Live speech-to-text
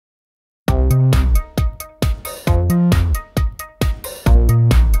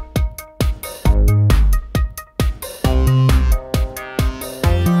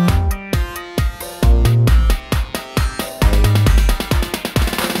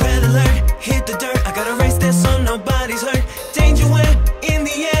hit the dirt. I gotta race this so nobody's hurt. Danger when in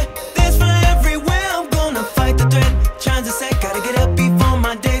the air, there's fire everywhere. I'm gonna fight the threat. Trying to set, gotta get up before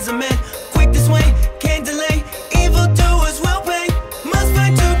my days are met. Quick this way, can't delay. Evil doers will pay. Must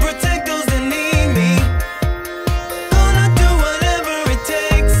fight to protect those that need me. Gonna do whatever it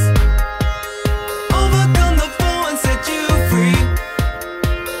takes. Overcome the foe and set you free.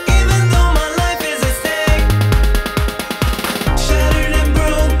 Even though my life is at stake. Shattered and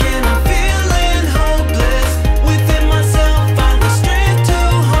broken, I'm feeling hopeless. Within myself, find the strength to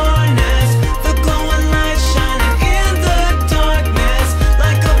harness the glowing light shining in the darkness,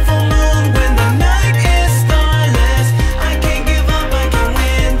 like a full moon when the night is starless. I can't give up, I can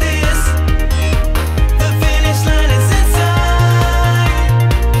win this. The finish line is inside,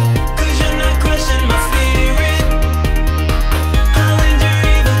 'cause you're not crushing my spirit. I'll endure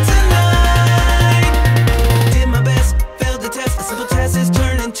evil tonight. Did my best, failed the test. A simple test is